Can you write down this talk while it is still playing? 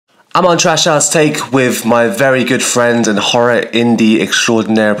I'm on TrashArt Take with my very good friend and horror indie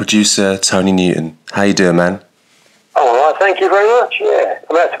extraordinaire producer, Tony Newton. How you doing, man? Oh, all right, thank you very much, yeah.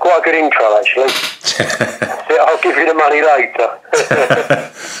 I mean, that's quite a good intro, actually. I'll give you the money later.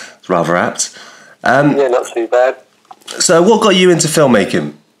 It's rather apt. Yeah, not too bad. So what got you into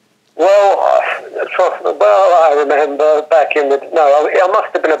filmmaking? Well, I remember back in I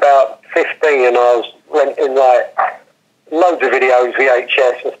must have been about 15 and I was renting, loads of videos,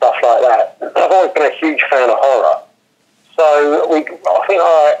 VHS and stuff like that. I've always been a huge fan of horror. So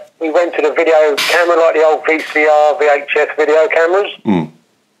we rented a video camera, like the old VCR, VHS video cameras.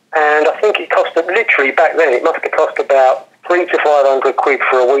 And I think it cost, literally back then, it must have cost about £300 to £500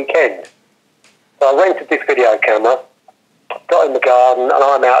 for a weekend. So I rented this video camera, got in the garden, and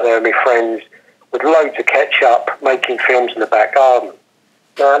I'm out there with my friends with loads of ketchup, making films in the back garden.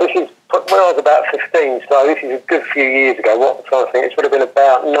 Now, this is when I was about 15, so this is a good few years ago. What I'm trying to think, it would have been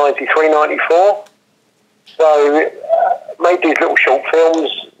about 93, 94. So, made these little short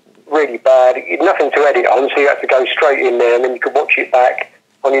films, really bad. Nothing to edit on, so you had to go straight in there, and then you could watch it back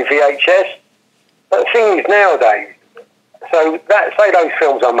on your VHS. But the thing is, nowadays, say those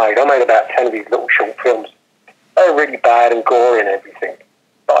films I made about 10 of these little short films. They were really bad and gory and everything.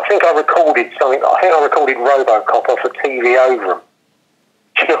 But I think I recorded something. I think I recorded RoboCop off a TV over them.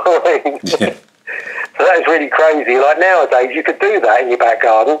 Do you know what I mean? Yeah. So that was really crazy. Like nowadays, you could do that in your back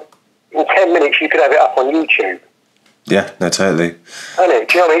garden. In 10 minutes, you could have it up on YouTube. Yeah, no, totally. Isn't it?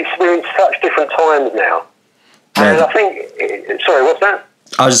 Do you know what I mean? We're in such different times now. Yeah. And I think... Sorry, what's that?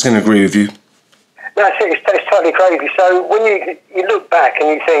 I was just going to agree with you. No, it's totally crazy. So when you look back and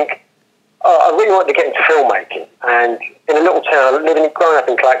you think, I really wanted to get into filmmaking, and in a little town, growing up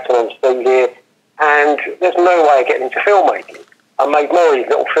in Clacton on Steve here, and there's no way of getting into filmmaking. I made more of these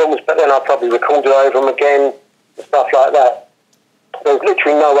little films, but then I probably recorded over them again and stuff like that. There was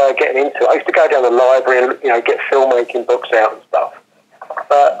literally no way of getting into it. I used to go down the library and get filmmaking books out and stuff.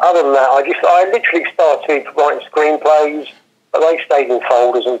 But other than that, I literally started writing screenplays, but they stayed in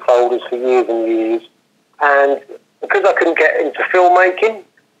folders and folders for years and years. And because I couldn't get into filmmaking,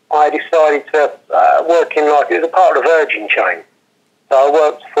 I decided to work in it was a part of the Virgin chain. So I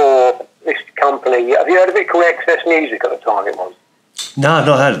worked for this company. Have you heard of it? Called Excess Music at the time it was. No, I've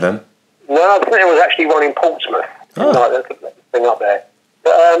not heard of them. No, I think there was actually one in Portsmouth. Oh. That thing up there.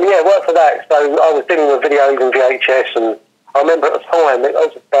 But I worked for that. So I was dealing with videos and VHS, and I remember at the time it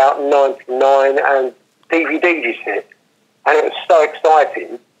was about 99 and DVD just hit. And it was so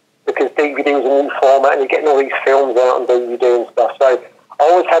exciting because DVD was a new format and you're getting all these films out on DVD and stuff. So I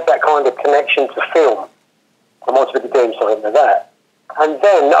always had that kind of connection to film. I wanted to be doing something with that. And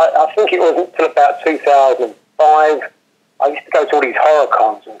then I think it wasn't until about 2005, I used to go to all these horror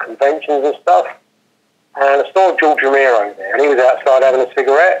cons and conventions and stuff. And I saw George Romero there, and he was outside having a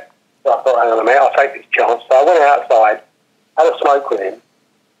cigarette. So I thought, hang on a minute, I'll take this chance. So I went outside, had a smoke with him.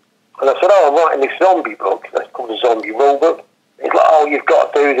 And I said, I'm writing this zombie book. That's called a zombie rule book. He's like, you've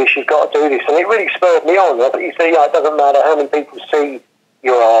got to do this, you've got to do this. And it really spurred me on. But you see, it doesn't matter how many people see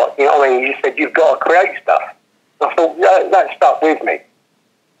your art. You know what I mean? You just said, you've got to create stuff. And I thought, that stuck with me.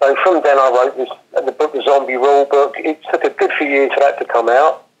 So from then I wrote the book, the Zombie Rule Book. It took a good few years for that to come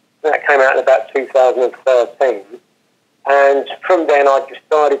out. That came out in about 2013. And from then I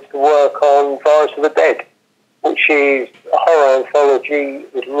decided to work on Virus of the Dead, which is a horror anthology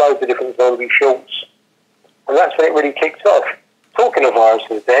with loads of different zombie shorts. And that's when it really kicked off. Talking of Virus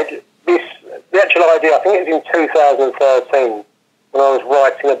of the Dead, the actual idea, I think it was in 2013, when I was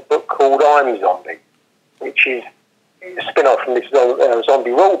writing a book called I'm Zombie, which is a spin-off from this zombie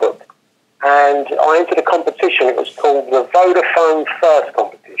rule book. And I entered a competition. It was called the Vodafone First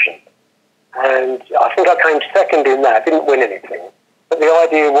competition. And I think I came second in that. Didn't win anything. But the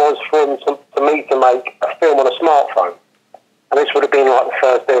idea was for me to make a film on a smartphone. And this would have been like the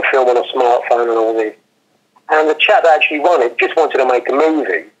first ever film on a smartphone and all this. And the chap that actually won it just wanted to make a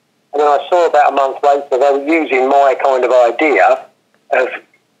movie. And then I saw about a month later they were using my kind of idea of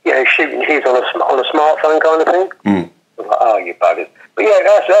shooting his on a smartphone kind of thing. I was like, oh, you buggers. But yeah,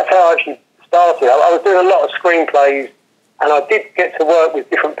 that's how I actually started. I was doing a lot of screenplays, and I did get to work with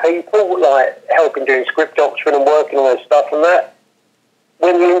different people, like helping doing script doctoring and working on their stuff and that.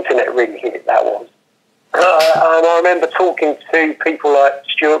 When the internet really hit, that was. And I remember talking to people like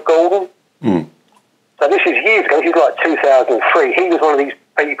Stuart Gordon. So this is years ago. This is like 2003. He was one of these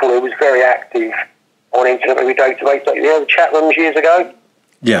people who was very active on Internet Movie Database, like the chat rooms years ago.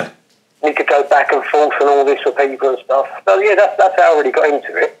 Yeah. You could go back and forth and all this with people and stuff. So yeah, that's how I really got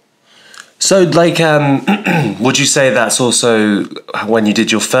into it. So, would you say that's also when you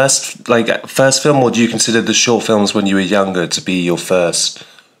did your first film, or do you consider the short films when you were younger to be your first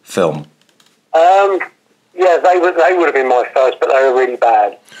film? Yeah, they would have been my first, but they were really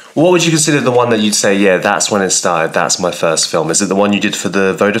bad. What would you consider the one that you'd say, yeah, that's when it started, that's my first film? Is it the one you did for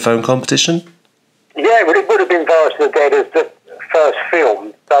the Vodafone competition? Yeah, but it would have been Virus of the Dead as the first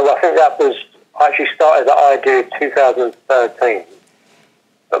film. So I think that was actually started that idea in 2013.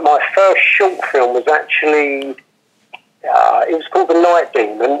 But my first short film was actually, it was called The Night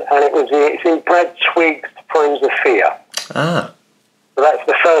Demon, and it's in Brad Twigg's Frames of Fear. Ah. So that's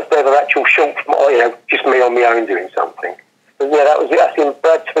the first ever actual short film, just me on my own doing something. But yeah, that's in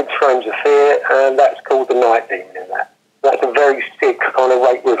Brad Twigg's Frames of Fear, and that's called The Night Demon in that. That's a very sick kind of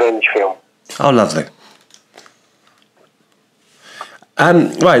rape revenge film. Oh, lovely.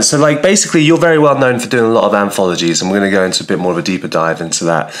 Right, so basically you're very well known for doing a lot of anthologies, and we're going to go into a bit more of a deeper dive into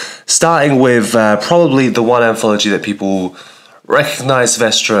that. Starting with probably the one anthology that people recognise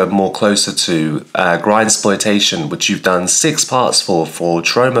Vestra more closer to, Grindsploitation, which you've done 6 parts for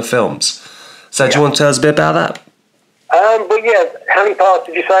Troma Films. So do you want to tell us a bit about that? But yeah, how many parts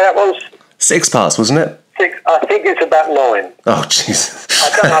did you say that was? 6 parts, wasn't it? 6. I think it's about 9. Oh, Jesus.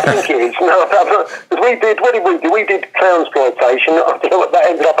 I think it is. No, because what did we do? We did Clownsploitation. That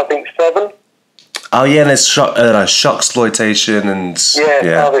ended up, I think, 7. Oh, yeah, and there's Shocksploitation and...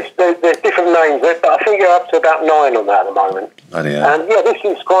 Yeah. There's different names, but I think you're up to about 9 on that at the moment. Oh, yeah. And yeah, this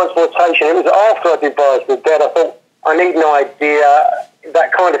is Grindsploitation. It was after I did Virus of the Dead. I thought, I need an idea,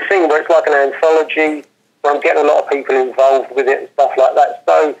 that kind of thing where it's like an anthology, where I'm getting a lot of people involved with it and stuff like that.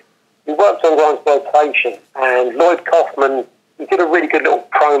 So we worked on Grindsploitation, and Lloyd Kaufman, he did a really good little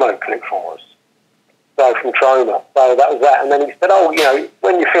promo clip for us. So from Troma. So that was that. And then he said,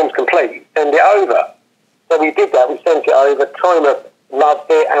 when your film's complete, send it over. So we did that. We sent it over. Troma loved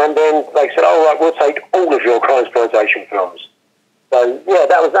it. And then they said, all right, we'll take all of your Grindsploitation films. So, yeah,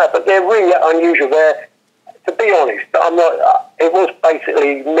 that was that. But they're really unusual. To be honest, I'm not... it was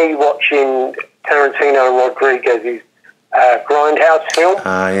basically me watching Tarantino and Rodriguez's Grindhouse film.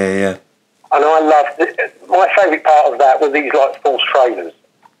 Yeah. And I loved it. My favourite part of that were these, false trailers.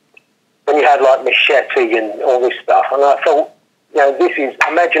 When you had, Machete and all this stuff. And I thought,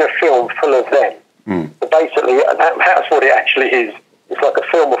 imagine a film full of them. So basically, that's what it actually is. It's like a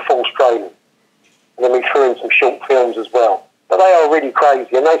film of false trailers. And then we threw in some short films as well. But they are really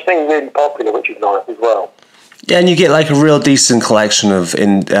crazy, and they seem really popular, which is nice as well. Yeah, and you get a real decent collection of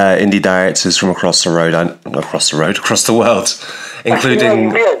indie directors from across the world,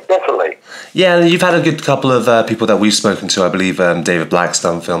 including... Yeah, definitely. Yeah, and you've had a good couple of people that we've spoken to. I believe David Black's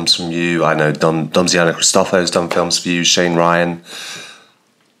done films from you. I know Domziana Cristofo's done films for you. Shane Ryan.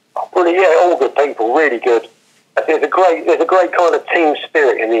 Well, yeah, all good people, really good. There's a great kind of team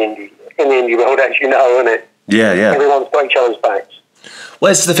spirit in the indie world, as you know, isn't it? Yeah. Everyone's got each other's backs.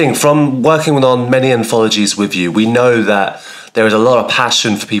 Well, it's the thing. From working on many anthologies with you, we know that there is a lot of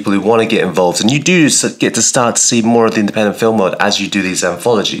passion for people who want to get involved, and you do get to start to see more of the independent film world as you do these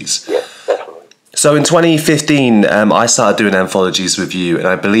anthologies. Yeah, definitely. So in 2015, I started doing anthologies with you, and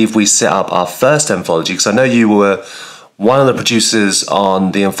I believe we set up our first anthology, because I know you were one of the producers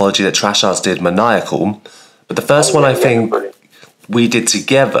on the anthology that TrashArt did, Maniacal, but the first one I think we did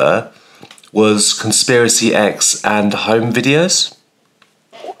together was Conspiracy X and Home Videos.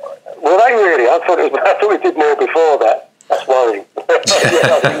 Well, they really, I thought we did more before that. That's worrying. Yeah,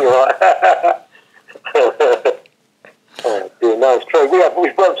 I think you're right. Oh, dear, no, it's true.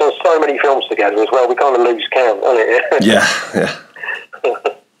 We've worked on so many films together as well, we kind of lose count, don't it? Yeah.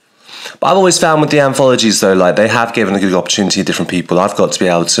 But I've always found with the anthologies, though, they have given a good opportunity to different people. I've got to be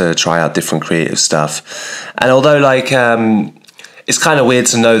able to try out different creative stuff. And although, it's kind of weird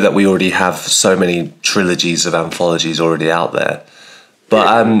to know that we already have so many trilogies of anthologies already out there. But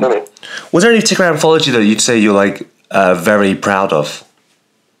was there any particular anthology that you'd say you're, very proud of?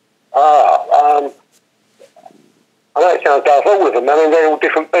 I know it sounds daft, all of them. I mean, they're all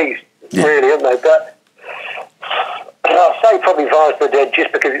different beasts, really, aren't they? But I'll say probably Virus of the Dead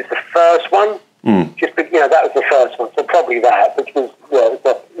just because it's the first one. Just because, that was the first one, so probably that, which was,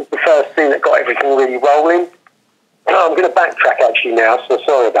 it's the first thing that got everything really rolling. I'm going to backtrack actually now, so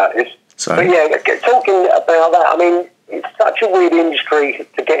sorry about this. Sorry. But yeah, talking about that, I mean, it's such a weird industry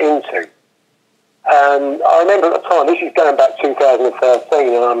to get into. I remember at the time, this is going back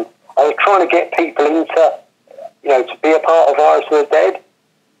 2013, and I was trying to get people into, to be a part of Virus of the Dead.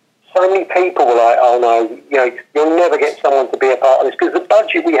 So many people were like, oh no, you'll never get someone to be a part of this, because the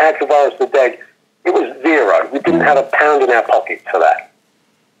budget we had for Virus of the Dead, it was zero. We didn't have a pound in our pocket for that.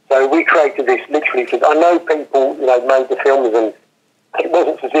 So we created this literally, because I know people, made the films, and it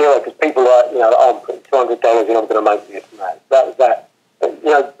wasn't for zero, because people were like, I'm putting $200 in, I'm going to make this and that. That was that.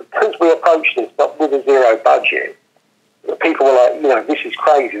 But, because we approached this, but with a zero budget, people were like, this is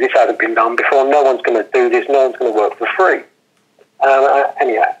crazy. This hasn't been done before. No one's going to do this. No one's going to work for free. And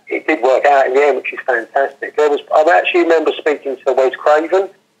yeah, it did work out in the end, which is fantastic. I actually remember speaking to Wes Craven.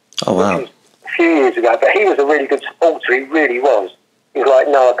 Oh, wow. Which was a few years ago, but he was a really good supporter. He really was. He was like,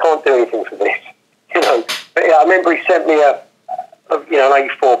 no, I can't do anything for this. But yeah, I remember he sent me an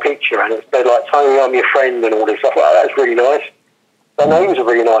A4 picture, and it said like, Tony, I'm your friend, and all this stuff. Like, that's really nice. So no, he was a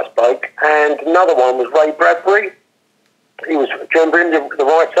really nice bloke. And another one was Ray Bradbury. He was, do you remember him, the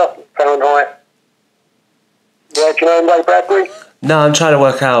writer, Fahrenheit? Yeah, do you know him, Ray Bradbury? No, I'm trying to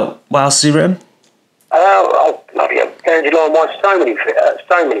work out what else has he written. Bloody hell, Dandelion White, so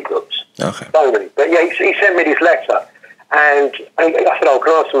many books. Okay. So many. But yeah, he sent me this letter, and I said, oh,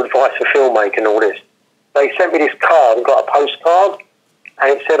 can I have some advice for filmmaking and all this? So he sent me this card and got a postcard,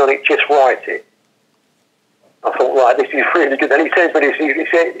 and it said on it, just write it. I thought, right, this is really good. And he sends me this, he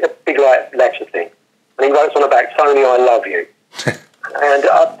said a big letter thing, and he writes on the back, Tony, I love you. And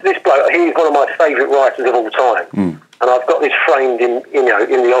this bloke, he's one of my favourite writers of all time. And I've got this framed in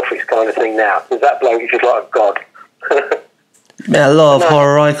the office kind of thing now, because that bloke is just like a god. Yeah, a lot of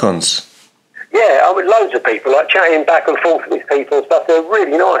horror icons. Yeah, I mean, loads of people, like chatting back and forth with people and stuff, they're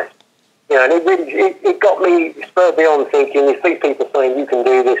really nice. And it got me, spurred me on thinking, if these people are saying you can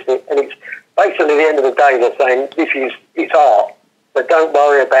do this, and it's basically at the end of the day, they're saying it's art, but don't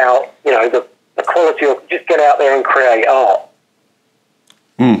worry about, the quality of, just get out there and create art.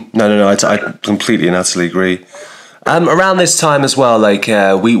 No, I completely and utterly agree. Around this time as well, like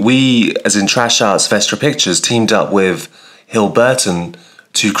we as in Trash Art's Vestra Pictures, teamed up with Hill Burton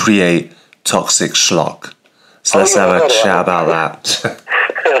to create Toxic Schlock. So let's have a chat about that.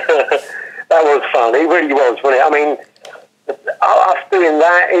 That was fun. It really was, wasn't it? I mean, us doing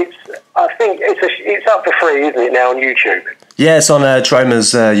that, I think it's up for free, isn't it, now on YouTube? Yeah, it's on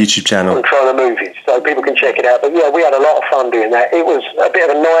Troma's YouTube channel. On Troma Movies, so people can check it out. But yeah, we had a lot of fun doing that. It was a bit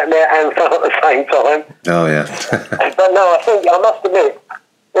of a nightmare and fun at the same time. Oh, yeah. But no, I must admit,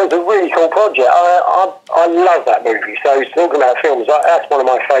 it was a really cool project. I love that movie. So talking about films, that's one of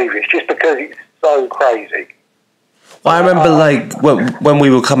my favourites, just because it's so crazy. Well, I remember when we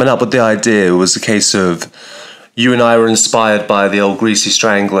were coming up with the idea, it was a case of you and I were inspired by the old Greasy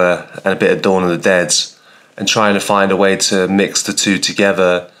Strangler and a bit of Dawn of the Dead, and trying to find a way to mix the two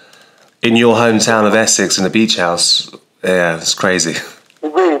together in your hometown of Essex in a beach house. Yeah, it's crazy.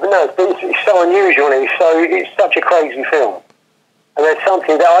 Really, but no, it's so unusual, and it's such a crazy film. And there's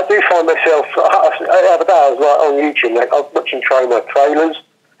something that I do find myself, the other day I was on YouTube, I was watching Troma trailers,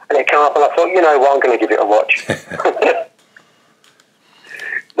 and it came up, and I thought, you know what, I'm going to give it a watch.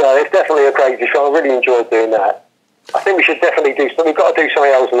 No, it's definitely a crazy film. I really enjoyed doing that. I think we should definitely do something. We've got to do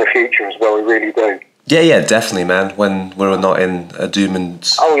something else in the future as well, we really do. Yeah, definitely, man, when we're not in a doom and...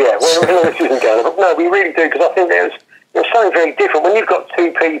 Oh, yeah, when this isn't going on. No, we really do, because I think there's something very different. When you've got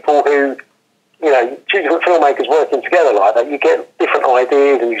two people who, two different filmmakers working together like that, you get different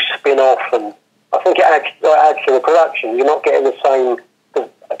ideas and you spin off, and I think it adds to the production. You're not getting the same... I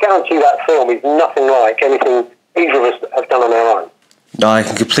guarantee that film is nothing like anything either of us have done on our own. No, I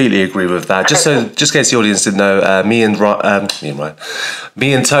can completely agree with that. Just in case the audience didn't know, me and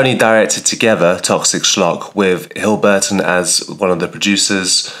Tony directed together Toxic Schlock with Hill Burton as one of the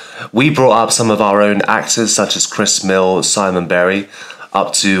producers. We brought up some of our own actors, such as Chris Mill, Simon Berry,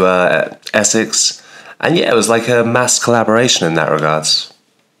 up to Essex, and yeah, it was like a mass collaboration in that regards.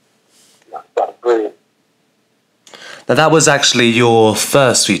 That's brilliant. Now that was actually your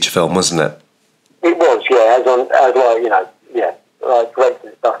first feature film, wasn't it? It was, yeah.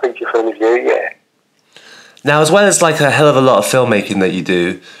 Directing stuff, feature film review, yeah. Now, as well as like a hell of a lot of filmmaking that you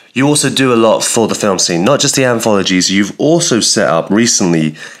do, you also do a lot for the film scene, not just the anthologies. You've also set up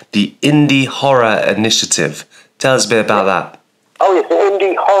recently the Indie Horror Initiative. Tell us a bit about that. Oh, yes, the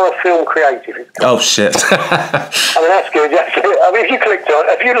Indie Horror Film Creative. Oh, shit. I mean, that's good. I mean, if you clicked on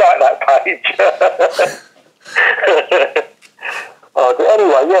it, if you like that page.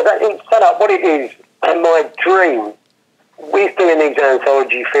 Anyway, yeah, it's set up what it is, and my dream with doing these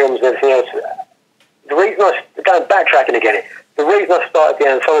anthology films and everything else, the reason backtracking again, the reason I started the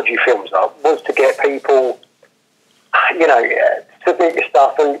anthology films up was to get people, submit your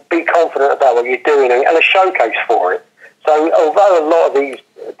stuff and be confident about what you're doing and a showcase for it. So although a lot of these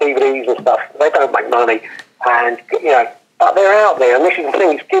DVDs and stuff, they don't make money, and but they're out there, and this is the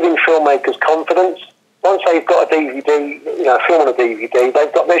thing, it's giving filmmakers confidence. Once they've got a DVD, a film on a DVD,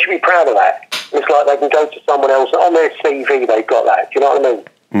 they should be proud of that. It's like they can go to someone else on their CV. They've got that. Do you know what I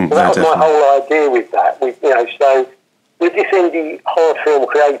mean? So that was my whole idea with that. So with this Indie Horror Film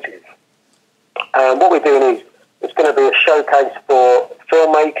Creative, what we're doing is It's going to be a showcase for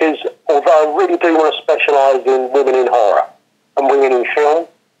filmmakers, although I really do want to specialise in women in horror and women in film.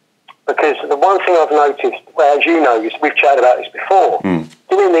 Because the one thing I've noticed, well, as you know, we've chatted about this before,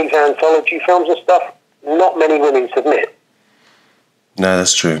 doing these anthology films and stuff, not many women submit. No,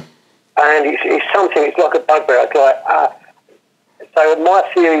 that's true. And it's something, it's like a bugbear. It's like, so my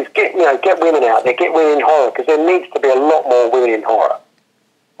theory is get women out there, get women in horror, because there needs to be a lot more women in horror.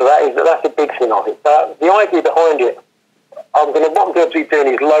 So that's a big thing of it. But the idea behind it, what I'm going to be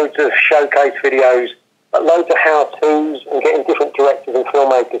doing is loads of showcase videos, loads of how-tos, and getting different directors and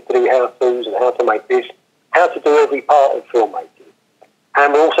filmmakers to do how-tos and how to make this, how to do every part of filmmaking.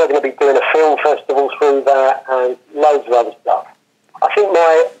 And we're also going to be doing a film festival through that and loads of other stuff. I think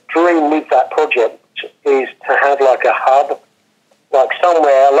my dream with that project is to have like a hub, like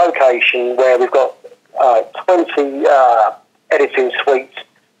somewhere, a location where we've got 20 editing suites,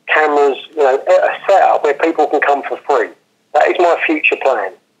 cameras, a setup where people can come for free. That is my future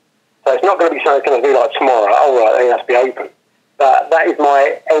plan. So it's not going to be something that's going to be like tomorrow, it has to be open. But that is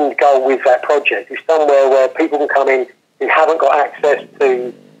my end goal with that project, is somewhere where people can come in who haven't got access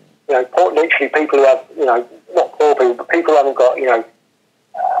to, literally people who have, not poor people, but people who haven't got,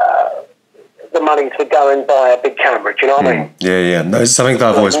 the money to go and buy a big camera, do you know what I mean? Yeah. No, it's something that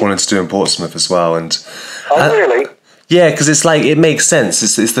I've always wanted to do in Portsmouth as well. And really? Yeah, because it's like, it makes sense.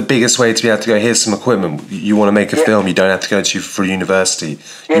 It's the biggest way to be able to go, here's some equipment. You want to make a film, you don't have to go for university.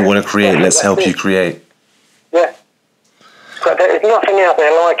 You want to create, let's help you create. Yeah. But there's nothing out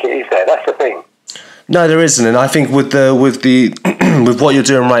there like it, is there? That's the thing. No, there isn't, and I think with with what you're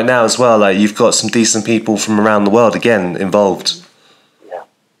doing right now as well, like you've got some decent people from around the world again involved. Yeah,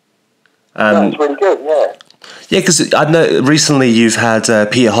 that's really good. Yeah. Yeah, because I know recently you've had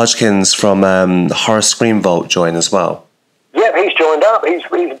Peter Hodgkins from Horror Scream Vault join as well. Yeah, he's joined up. He's a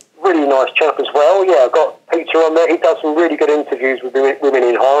really nice chap as well. Yeah, I've got Peter on there. He does some really good interviews with women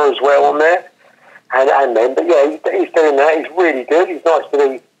in horror as well on there, and men. But yeah, he's doing that. He's really good. He's nice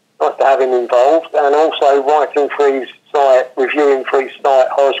to have him involved, and also writing for his site, reviewing for his site,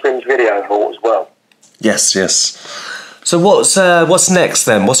 Horror Scream's Video Vault as well. Yes. So what's next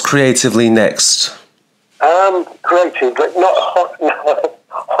then? What's creatively next? Creative, but not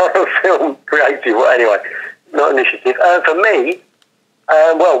horror film creative. Well, anyway, not initiative. For me,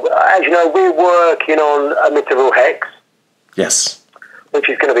 well, as you know, we're working on a Mythical Hex. Yes. Which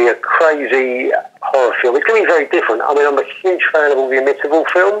is going to be a crazy horror film. It's going to be very different. I mean, I'm a huge fan of all the Mythical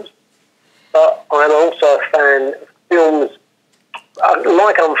films, but I'm also a fan of films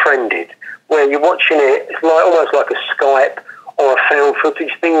like Unfriended, where you're watching it, it's like almost like a Skype or a found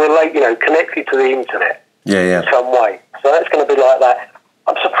footage thing, connected to the internet in some way. So that's going to be like that.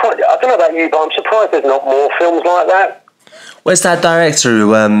 I'm surprised. I don't know about you, but I'm surprised there's not more films like that. Where's that director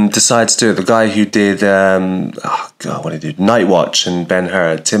who decided to do it? The guy who did, what did he do? Night Watch and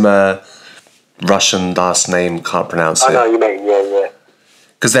Ben-Hur. Timur, Russian last name, can't pronounce it. I know what you mean, yeah.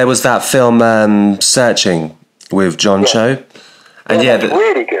 Because there was that film Searching with John Cho. And that's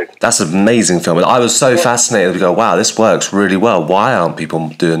really good. That's an amazing film. I was so fascinated to go, wow, this works really well. Why aren't people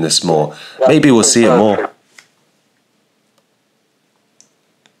doing this more? Maybe we'll see it more.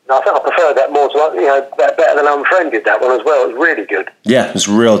 I think I prefer that more to, better than Unfriended, that one as well. It was really good. Yeah, it was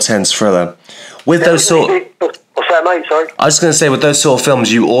a real tense thriller. With those sort... What's that, mate? Sorry? I was going to say, with those sort of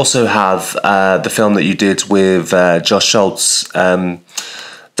films, you also have the film that you did with Josh Schultz,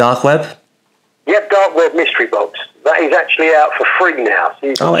 Dark Web? Yep, Dark Web Mystery Box. That is actually out for free now. So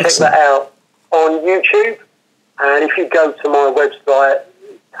you can check that out on YouTube. And if you go to my website,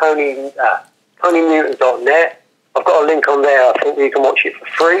 TonyNewton.net, I've got a link on there. I think you can watch it for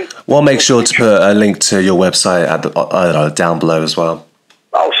free. We'll make sure to put a link to your website at down below as well.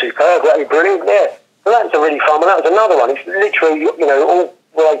 Oh, superb. That'd be brilliant. Yeah. So that's a really fun one. That was another one. It's literally, all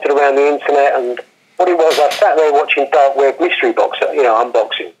related around the internet. And what it was, I sat there watching Dark Web Mystery Box,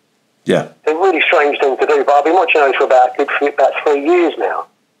 unboxing. Yeah. It's a really strange thing to do, but I've been watching those for about 3 years now.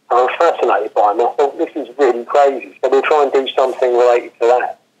 And I'm fascinated by them. I thought, this is really crazy. So we'll try and do something related to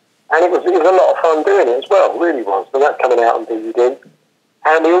that. And it was a lot of fun doing it as well, really was. So that's coming out on DVD.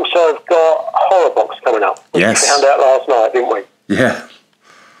 And we also have got Horror Box coming up, which we found out last night, didn't we? Yeah.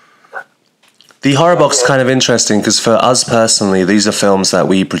 The Horror Box is kind of interesting because for us personally, these are films that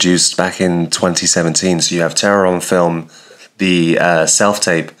we produced back in 2017. So you have Terror on Film, the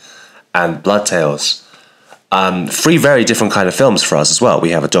self-tape, and Blood Tales. 3 very different kind of films for us as well. We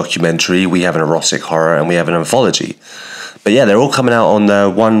have a documentary, we have an erotic horror, and we have an anthology. But yeah, they're all coming out on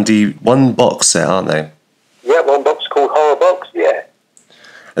one box set, aren't they? Yeah, one box called Horror Box, yeah.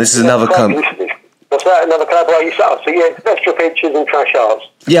 And this is another What's What's that? Another collaboration? So yeah, it's Extra Pictures and Trash Arts.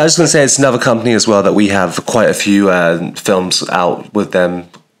 Yeah, I was going to say it's another company as well that we have quite a few films out with them,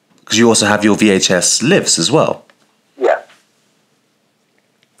 because you also have your VHS Lives as well. Yeah.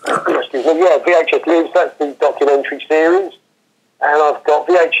 Excuse me. Yeah, VHS Lives, that's the documentary series. And I've got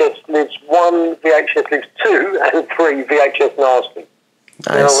VHS Lives 1, VHS Lives 2, and 3 VHS Nasty.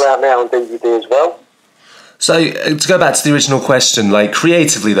 Nice. They're all out now on DVD as well. So, to go back to the original question, like,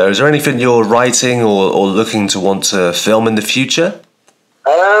 creatively though, is there anything you're writing or looking to want to film in the future?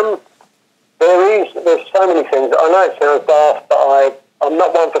 There's so many things. I know it sounds daft, but I'm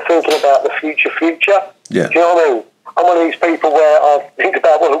not one for thinking about the future. Yeah. Do you know what I mean? I'm one of these people where I think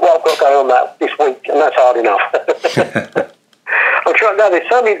about what I've got going on that this week, and that's hard enough. I'm trying. No, there's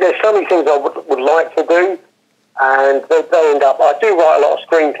so many things I would like to do, and they end up. I do write a lot of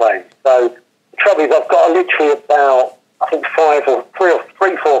screenplays. So the trouble is, I've got literally about I think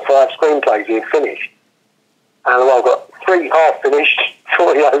 3, 4, 5 screenplays here finished, and I've got 3 half finished,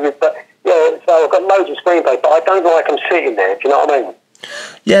 40 over. But yeah, so I've got loads of screenplays, but I don't like them sitting there. Do you know what I mean?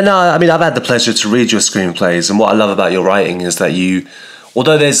 Yeah, no, I mean, I've had the pleasure to read your screenplays, and what I love about your writing is that you,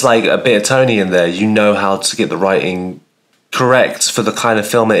 although there's like a bit of Tony in there, you know how to get the writing correct for the kind of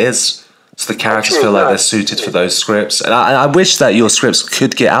film it is, so the characters feel like they're suited for those scripts. And I wish that your scripts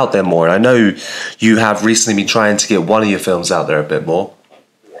could get out there more, and I know you have recently been trying to get one of your films out there a bit more.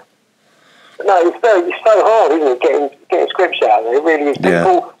 Yeah. No, it's so hard, isn't it, getting scripts out there? It really is.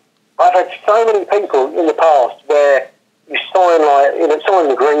 People, I've had so many people in the past where you sign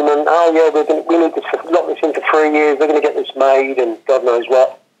an agreement. Oh yeah, we need to lock this in for 3 years. We're going to get this made, and God knows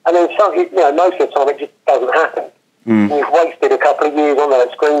what. And then most of the time it just doesn't happen. You've wasted a couple of years on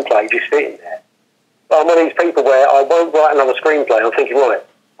that screenplay just sitting there. But I'm one of these people where I won't write another screenplay. I'm thinking, right,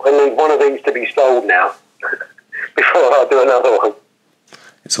 I need one of these to be sold now before I do another one.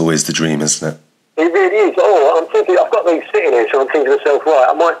 It's always the dream, isn't it? It really is. I'm thinking, I've got these sitting here, so I'm thinking to myself, right,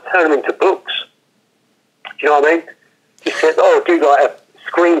 I might turn them into books. Do you know what I mean? Just said, do like a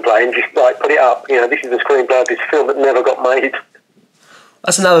screenplay and just like put it up. You know, this is the screenplay of this film that never got made.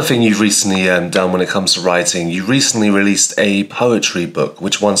 That's another thing you've recently done when it comes to writing. You recently released a poetry book,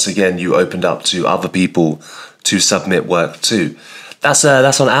 which once again you opened up to other people to submit work to. That's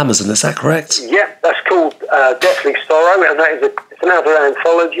on Amazon, is that correct? Yeah, that's called Deathly Sorrow, and it's another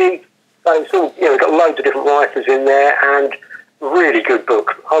anthology. So it's all, got loads of different writers in there, and really good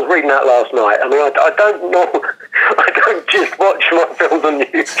book. I was reading that last night. I mean, I don't know, I don't just watch my films on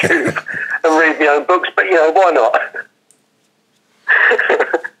YouTube and read my own books, but why not?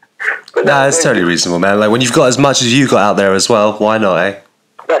 No, it's totally reasonable, man. Like, when you've got as much as you got out there as well, why not, eh?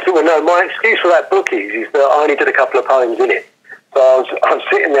 That's it. Well, no, my excuse for that book is that I only did a couple of poems in it. So I was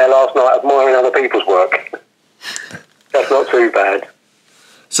sitting there last night admiring other people's work. That's not too bad.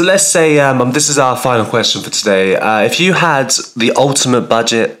 So let's say, this is our final question for today. If you had the ultimate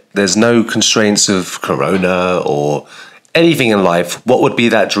budget, there's no constraints of Corona or anything in life, what would be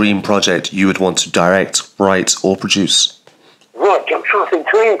that dream project you would want to direct, write, or produce? Right, I'm trying to think.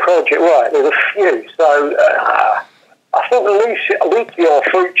 Dream project, right, there's a few. So, I think Lucy or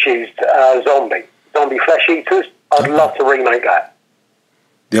Fucci's Zombie Flesh Eaters, I'd love to remake that.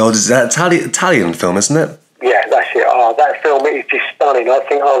 Is that Italian film, isn't it? Yeah, that's it. That film is just stunning. I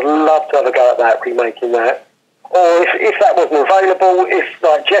think I'd love to have a go at that, remaking that. Or if that wasn't available, if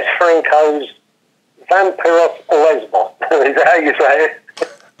like Jess Franco's Vampiros Lesbos, is that how you say it?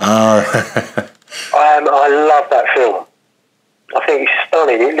 I love that film. I think it's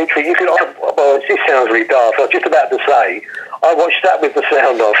stunning. It literally, this sounds really daft. I was just about to say, I watched that with the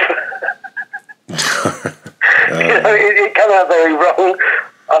sound off. It came out very wrong.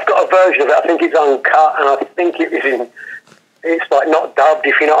 I've got a version of it. I think it's uncut, and I think it's like not dubbed,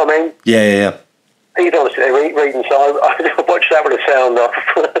 if you know what I mean. Yeah. He's obviously reading, so I watched that with the sound off.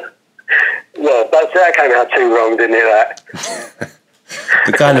 Yeah, but that came out too wrong, didn't it? That.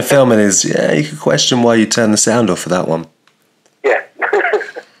 The kind of film it is, you could question why you turned the sound off for that one. Yeah.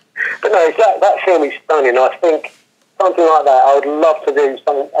 But no, that film is stunning. I think something like that, I would love to do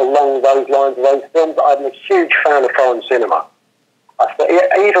something along those lines of those films. I'm a huge fan of foreign cinema.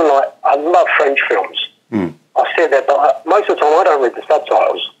 I love French films. I sit there, but most of the time I don't read the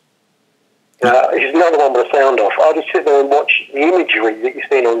subtitles. It's another one with the sound off. I just sit there and watch the imagery that you're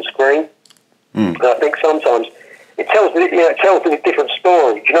seeing on screen. And I think sometimes it tells a different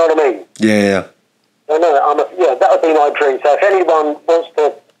story. Do you know what I mean? Yeah. That would be my dream. So if anyone wants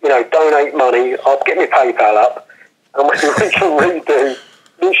to, donate money, I'll get my PayPal up, and we can redo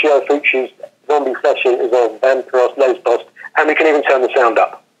Lucio Fucci's Zombie Flesh Eaters of Vampiros Lesbos, and we can even turn the sound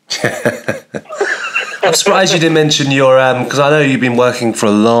up. I'm surprised you didn't mention your, because I know you've been working for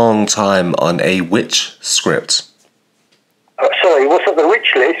a long time on a witch script. Sorry, what's on the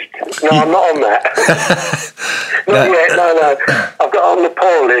witch list? No, I'm not on that. Not yet, no. I've got on the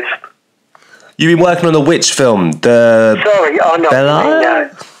poor list. You've been working on a witch film, Sorry, I know what you mean now.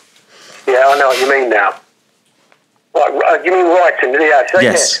 Yeah, I know what you mean now. Like, you mean writing? Yeah, so,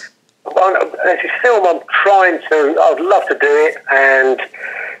 yes. Yeah. There's a film I'd love to do it, and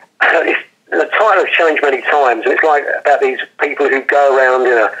the title has changed many times. It's like about these people who go around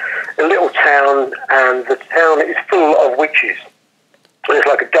in a little town, and the town is full of witches. And it's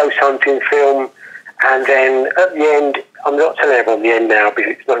like a ghost hunting film, and then at the end, I'm not telling everyone the end now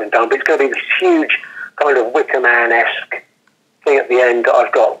because it's not been done, but it's going to be this huge kind of Wicker Man-esque thing at the end that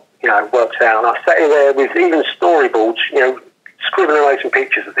I've got, worked out. And I've sat in there with even storyboards, scribbling away some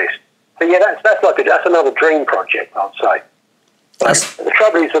pictures of this. So yeah, that's another dream project, I'd say. The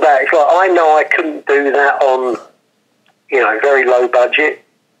trouble is with that, it's like I know I couldn't do that on, very low budget.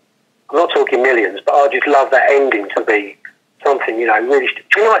 I'm not talking millions, but I just love that ending to be something, really.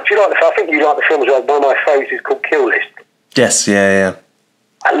 Do you like the? I think you like the film as well. One of my favourites is called Kill List. Yes, yeah.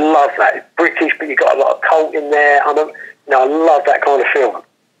 I love that. It's British, but you've got a lot of cult in there. I love that kind of film.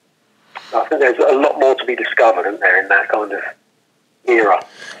 I think there's a lot more to be discovered, isn't there, in that kind of era.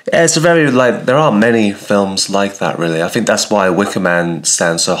 Yeah, it's there aren't many films like that, really. I think that's why Wicker Man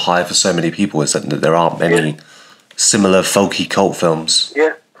stands so high for so many people, is that there aren't many similar folky cult films.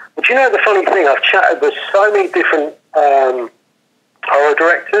 Yeah. But the funny thing, I've chatted with so many different horror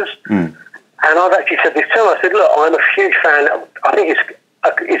directors, and I've actually said this to them. I said, look, I'm a huge fan. I think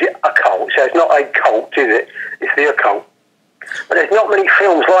is it a cult? So it's not a cult, is it? It's the occult. But there's not many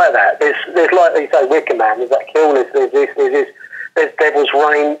films like that. There's like they say, Wicker Man, there's that Kill List, there's this, there's Devil's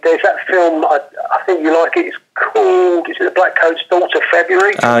Reign, there's that film, I think you like it, it's called, is it The Black Coat's Daughter,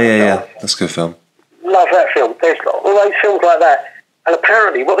 February? Oh, yeah, that's a good film. Love that film. There's all those films like that. And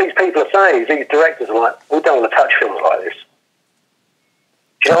apparently what these people are saying is these directors are like, we don't want to touch films like this.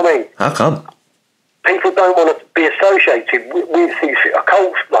 Do you know what I mean? How come? People don't want to be associated with these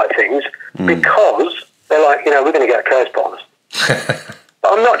occult-like things because they're like, we're going to get a curse put on us.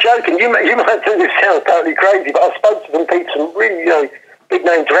 But I'm not joking. You might think this sounds totally crazy, but I spoke to some really,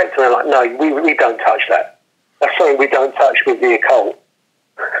 big-name directors, and they're like, no, we don't touch that. That's something we don't touch with the occult.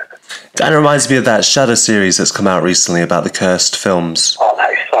 That reminds me of that Shudder series that's come out recently about the cursed films. Oh,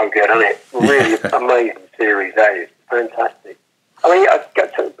 that is so good, isn't it? Really amazing series, that is. Fantastic. I mean, I've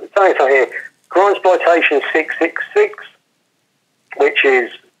got to say something here. Grindsploitation 666, which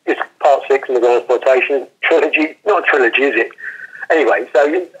is part 6 in the Grindsploitation trilogy. Not a trilogy, is it? Anyway,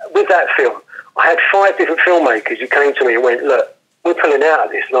 so with that film, I had 5 different filmmakers who came to me and went, look, we're pulling out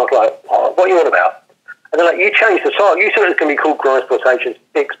of this. And I was like, oh, what are you on about? And they're like, you changed the title. You said it was going to be called Grindsploitation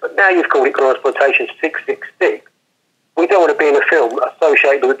 6, but now you've called it Grindsploitation 666. We don't want to be in a film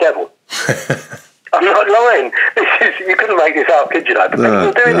associated with the devil. I'm not lying. You couldn't make this up, could you? But people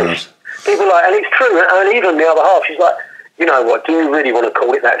are doing this. People are like, and it's true. And even the other half, she's like, you know what? Do you really want to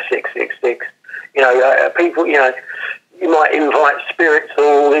call it that 666? People, you might invite spirits and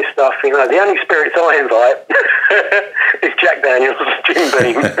all this stuff. The only spirits I invite is Jack Daniels, Jim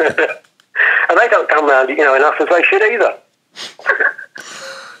Beam. And they don't come round, enough as they should either.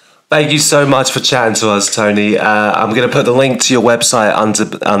 Thank you so much for chatting to us, Tony. I'm going to put the link to your website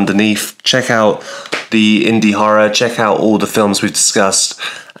underneath. Check out the indie horror. Check out all the films we've discussed.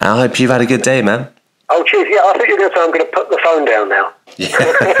 I hope you've had a good day, man. Oh, cheers. Yeah, I think you're going to say I'm going to put the phone down now. Yeah.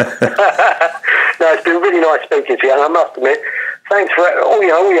 No, it's been really nice speaking to you. And I must admit, thanks for all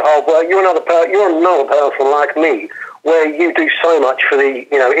your hard work. You're another person like me, where you do so much for the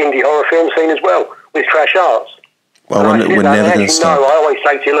indie horror film scene as well with Trash Arts. Well, we're never going to stop. I always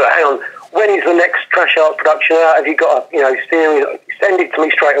say to you, look, hang on, when is the next Trash Arts production out? Have you got a series? Send it to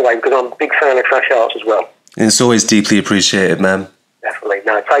me straight away because I'm a big fan of Trash Arts as well. It's always deeply appreciated, man. Definitely.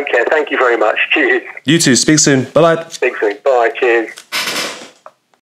 No, take care. Thank you very much. Cheers. You too. Speak soon. Bye-bye. Speak soon. Bye. Cheers.